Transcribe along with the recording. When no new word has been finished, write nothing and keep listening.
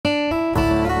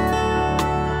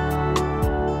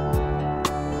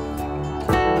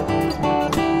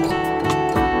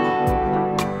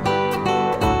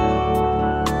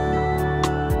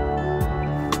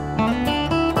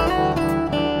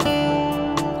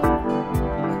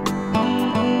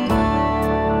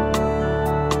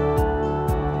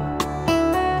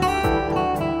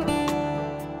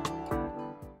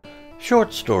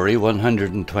Short story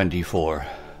 124.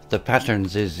 The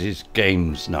Patterns'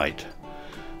 games night.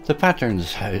 The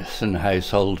Patterson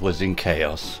household was in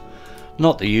chaos.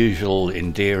 Not the usual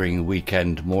endearing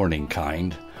weekend morning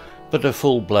kind, but a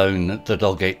full-blown the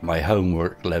dog ate my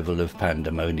homework level of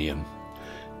pandemonium.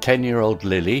 10-year-old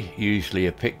Lily, usually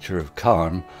a picture of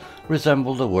calm,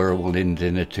 resembled a whirlwind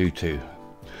in a tutu.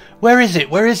 "Where is it?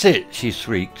 Where is it?" she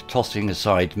shrieked, tossing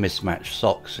aside mismatched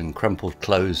socks and crumpled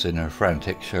clothes in her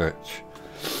frantic search.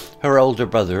 Her older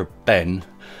brother, Ben,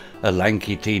 a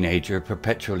lanky teenager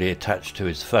perpetually attached to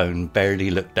his phone, barely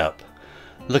looked up.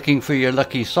 "Looking for your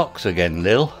lucky socks again,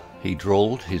 Lil?" he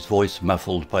drawled, his voice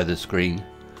muffled by the screen.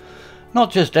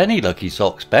 "Not just any lucky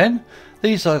socks, Ben.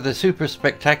 These are the super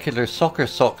spectacular soccer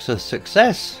socks of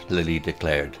success," Lily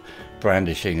declared,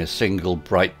 brandishing a single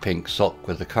bright pink sock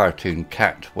with a cartoon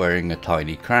cat wearing a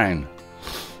tiny crown.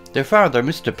 Their father,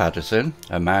 Mr. Patterson,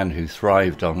 a man who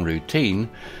thrived on routine,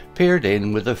 peered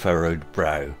in with a furrowed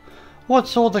brow.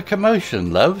 "What's all the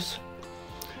commotion, loves?"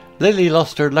 "Lily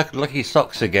lost her lucky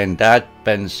socks again, Dad,"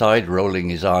 Ben sighed, rolling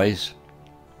his eyes.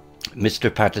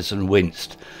 Mr. Patterson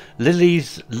winced.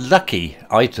 Lily's lucky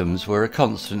items were a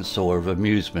constant source of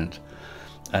amusement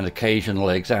and occasional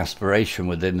exasperation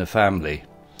within the family.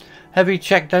 "Have you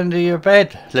checked under your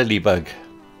bed, Lilybug?"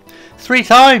 "3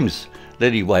 times!"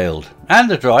 Lily wailed. "And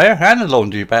the dryer, and the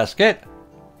laundry basket."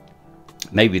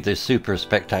 "Maybe the super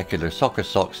spectacular soccer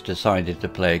socks decided to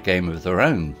play a game of their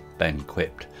own," Ben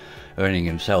quipped, earning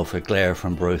himself a glare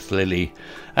from both Lily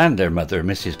and their mother,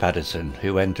 Mrs. Patterson,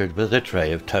 who entered with a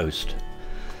tray of toast.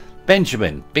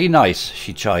 "Benjamin, be nice,"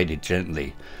 she chided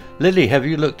gently. "Lily, have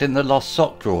you looked in the lost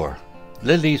sock drawer?"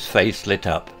 Lily's face lit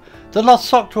up. "The lost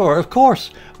sock drawer, of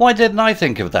course! Why didn't I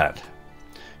think of that?"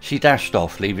 She dashed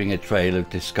off, leaving a trail of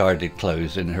discarded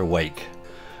clothes in her wake.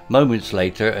 Moments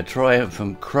later, a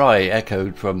triumphant cry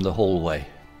echoed from the hallway.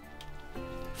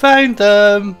 "Found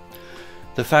them!"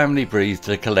 The family breathed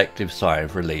a collective sigh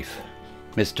of relief.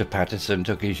 Mr. Patterson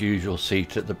took his usual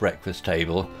seat at the breakfast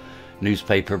table,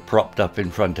 newspaper propped up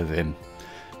in front of him.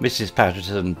 Mrs.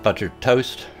 Patterson buttered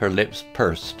toast, her lips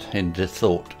pursed into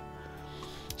thought.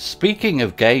 "Speaking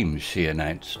of games," she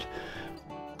announced,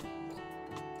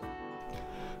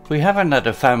 "we haven't had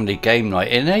a family game night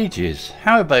in ages.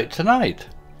 How about tonight?"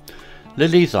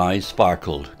 Lily's eyes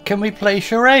sparkled. "Can we play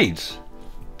charades?"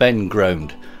 Ben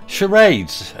groaned.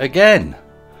 "Charades again?"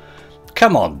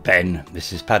 "Come on, Ben,"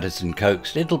 Mrs. Patterson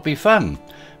coaxed. "It'll be fun.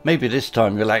 Maybe this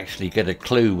time you'll actually get a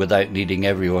clue without needing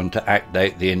everyone to act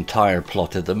out the entire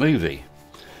plot of the movie."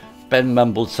 Ben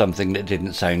mumbled something that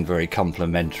didn't sound very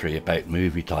complimentary about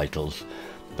movie titles,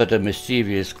 but a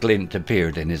mischievous glint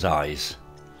appeared in his eyes.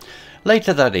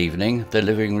 Later that evening, the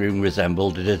living room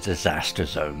resembled a disaster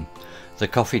zone. The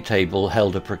coffee table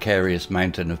held a precarious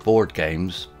mountain of board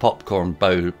games, popcorn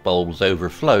bowls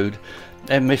overflowed,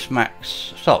 and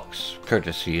mismatched socks,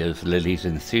 courtesy of Lily's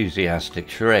enthusiastic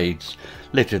charades,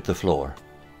 littered the floor.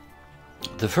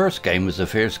 The first game was a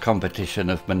fierce competition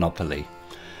of Monopoly.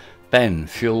 Ben,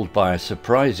 fueled by a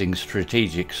surprising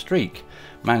strategic streak,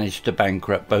 managed to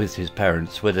bankrupt both his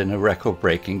parents within a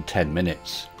record-breaking 10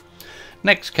 minutes.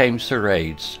 Next came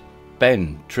charades.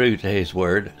 Ben, true to his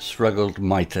word, struggled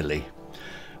mightily.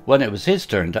 When it was his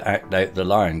turn to act out the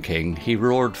Lion King, he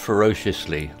roared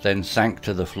ferociously, then sank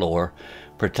to the floor,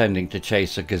 pretending to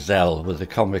chase a gazelle with a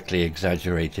comically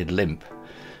exaggerated limp.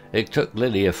 It took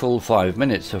Lily a full 5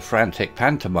 minutes of frantic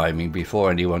pantomiming before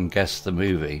anyone guessed the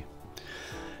movie.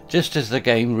 Just as the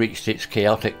game reached its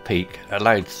chaotic peak, a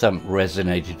loud thump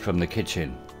resonated from the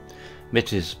kitchen.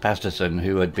 Mrs. Patterson,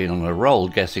 who had been on a roll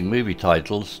guessing movie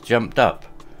titles, jumped up.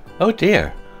 "Oh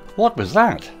dear, what was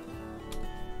that?"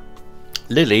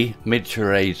 Lily,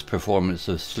 mid-charade's performance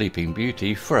of Sleeping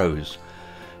Beauty, froze.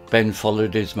 Ben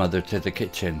followed his mother to the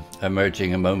kitchen,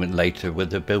 emerging a moment later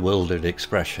with a bewildered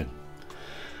expression.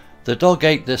 "The dog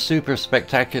ate the super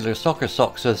spectacular soccer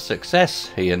socks of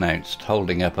success," he announced,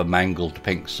 holding up a mangled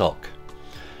pink sock.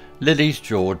 Lily's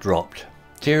jaw dropped.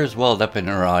 Tears welled up in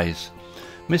her eyes.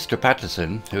 Mr.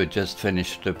 Patterson, who had just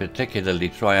finished a particularly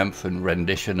triumphant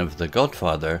rendition of The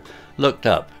Godfather, looked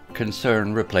up,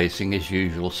 concern replacing his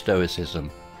usual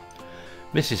stoicism.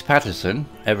 Mrs. Patterson,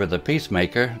 ever the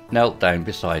peacemaker, knelt down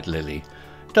beside Lily.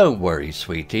 "Don't worry,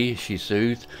 sweetie," she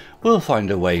soothed. "We'll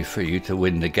find a way for you to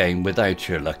win the game without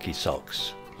your lucky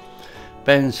socks."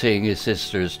 Ben, seeing his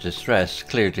sister's distress,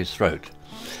 cleared his throat.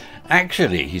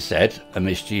 "Actually," he said, a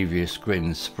mischievous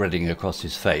grin spreading across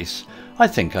his face, "I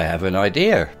think I have an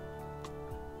idea."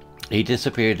 He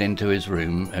disappeared into his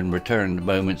room and returned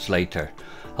moments later,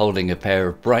 holding a pair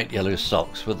of bright yellow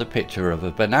socks with a picture of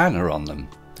a banana on them.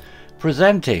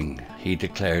 "Presenting," he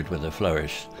declared with a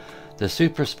flourish. The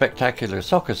super spectacular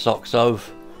soccer socks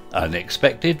of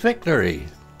unexpected victory.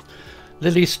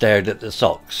 Lily stared at the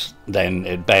socks, then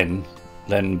at Ben,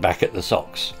 then back at the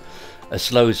socks. A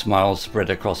slow smile spread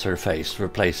across her face,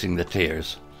 replacing the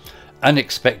tears.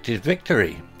 Unexpected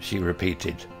victory, she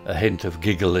repeated, a hint of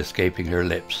giggle escaping her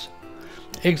lips.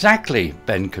 Exactly,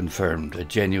 Ben confirmed, a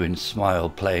genuine smile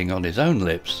playing on his own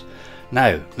lips.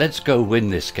 Now, let's go win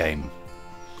this game.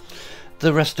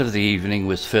 The rest of the evening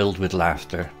was filled with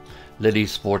laughter. Lily,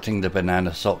 sporting the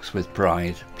banana socks with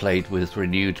pride, played with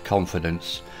renewed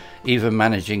confidence, even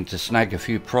managing to snag a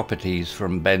few properties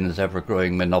from Ben's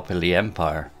ever-growing Monopoly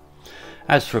empire.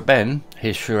 As for Ben,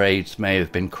 his charades may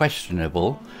have been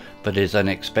questionable, but his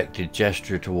unexpected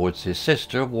gesture towards his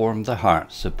sister warmed the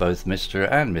hearts of both Mr.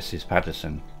 and Mrs.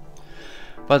 Patterson.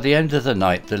 By the end of the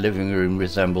night, the living room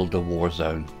resembled a war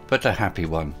zone, but a happy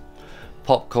one.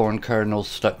 Popcorn kernels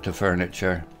stuck to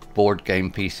furniture, board game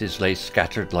pieces lay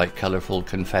scattered like colourful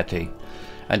confetti,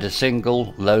 and a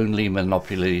single, lonely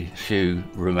Monopoly shoe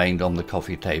remained on the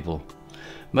coffee table.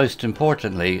 Most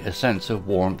importantly, a sense of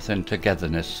warmth and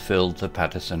togetherness filled the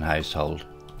Patterson household.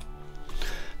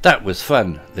 That was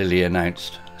fun, Lily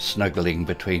announced, snuggling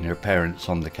between her parents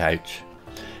on the couch.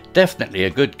 Definitely a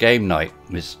good game night,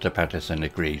 Mr. Patterson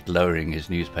agreed, lowering his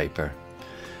newspaper.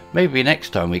 Maybe next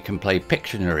time we can play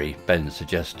Pictionary, Ben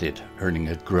suggested, earning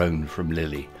a groan from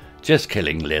Lily. Just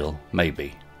killing Lil,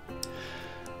 maybe.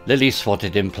 Lily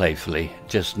swatted him playfully.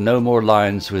 Just no more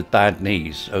lions with bad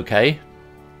knees, okay?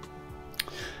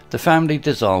 The family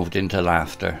dissolved into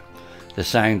laughter, the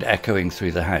sound echoing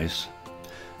through the house.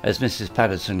 As Mrs.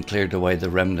 Patterson cleared away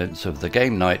the remnants of the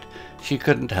game night, she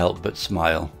couldn't help but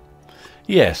smile.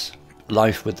 Yes,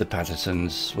 life with the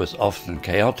Pattersons was often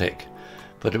chaotic,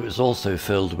 but it was also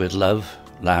filled with love,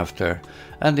 laughter,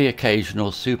 and the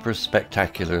occasional super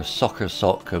spectacular soccer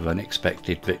sock of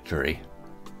unexpected victory.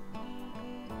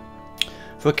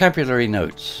 Vocabulary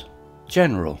notes.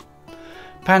 General.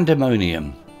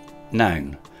 Pandemonium.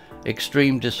 Noun.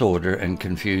 Extreme disorder and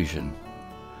confusion.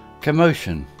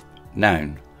 Commotion.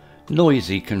 Noun.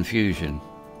 Noisy confusion.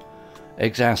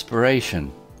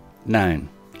 Exasperation. Noun.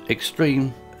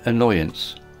 Extreme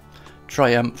annoyance.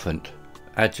 Triumphant.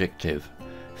 Adjective.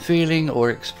 Feeling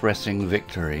or expressing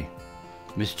victory.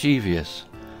 Mischievous.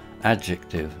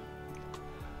 Adjective.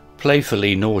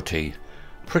 Playfully naughty.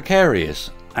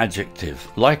 Precarious. Adjective.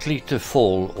 Likely to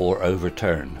fall or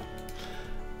overturn.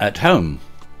 At home.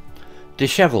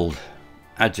 Dishevelled.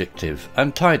 Adjective.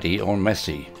 Untidy or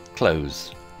messy.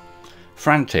 Clothes.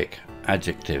 Frantic.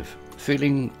 Adjective.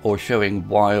 Feeling or showing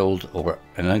wild or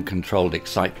an uncontrolled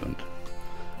excitement.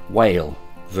 Wail.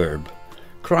 Verb.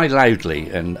 Cry loudly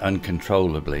and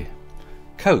uncontrollably.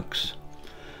 Coax.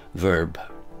 Verb.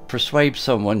 Persuade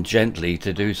someone gently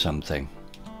to do something.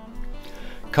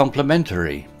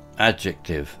 Complimentary.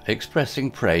 Adjective.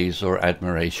 Expressing praise or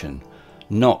admiration.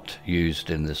 Not used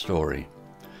in the story.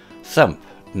 Thump.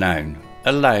 Noun.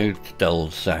 A loud, dull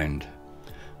sound.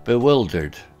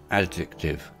 Bewildered.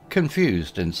 Adjective.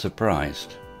 Confused and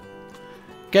surprised.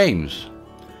 Games.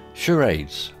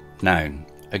 Charades. Noun.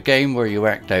 A game where you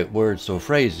act out words or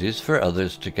phrases for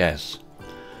others to guess.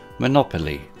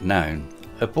 Monopoly. Noun.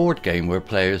 A board game where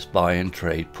players buy and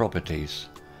trade properties.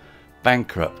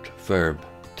 Bankrupt. Verb.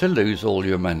 To lose all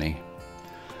your money.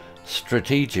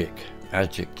 Strategic.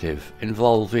 Adjective.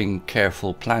 Involving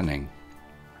careful planning.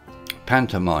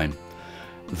 Pantomime.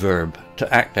 Verb.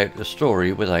 To act out a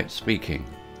story without speaking.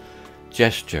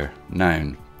 Gesture.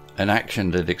 Noun. An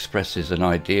action that expresses an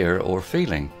idea or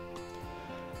feeling.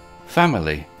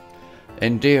 Family.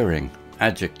 Endearing.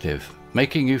 Adjective.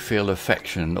 Making you feel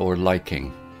affection or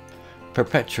liking.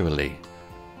 Perpetually.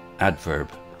 Adverb.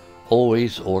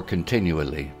 Always or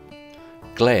continually.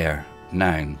 Glare.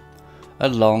 Noun. A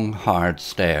long, hard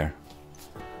stare.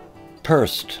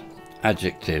 Pursed.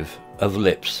 Adjective. Of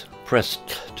lips,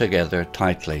 pressed together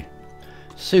tightly.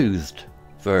 Soothed.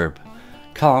 Verb.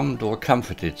 Calmed or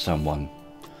comforted someone.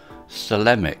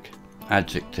 Stelemic.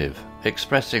 Adjective.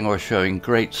 Expressing or showing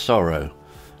great sorrow,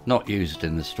 not used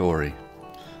in the story.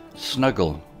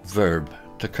 Snuggle. Verb.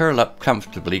 To curl up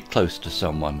comfortably close to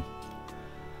someone.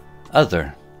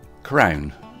 Other.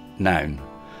 Crown. Noun.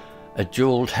 A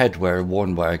jewelled headwear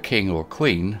worn by a king or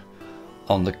queen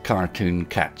on the cartoon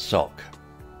cat sock.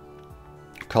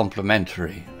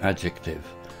 Complimentary. Adjective.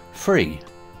 Free.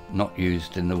 Not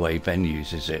used in the way Ben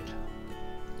uses it.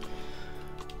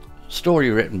 Story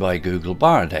written by Google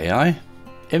Bard AI.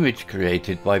 Image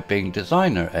created by Bing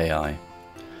Designer AI.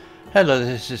 Hello,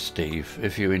 this is Steve.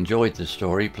 If you enjoyed the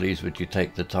story, please would you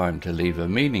take the time to leave a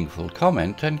meaningful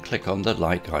comment and click on the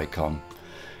like icon.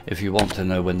 If you want to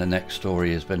know when the next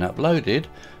story has been uploaded,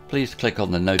 please click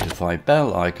on the notify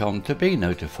bell icon to be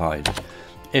notified.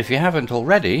 If you haven't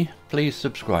already, please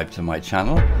subscribe to my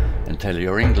channel and tell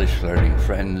your English learning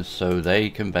friends so they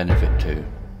can benefit too.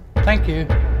 Thank you.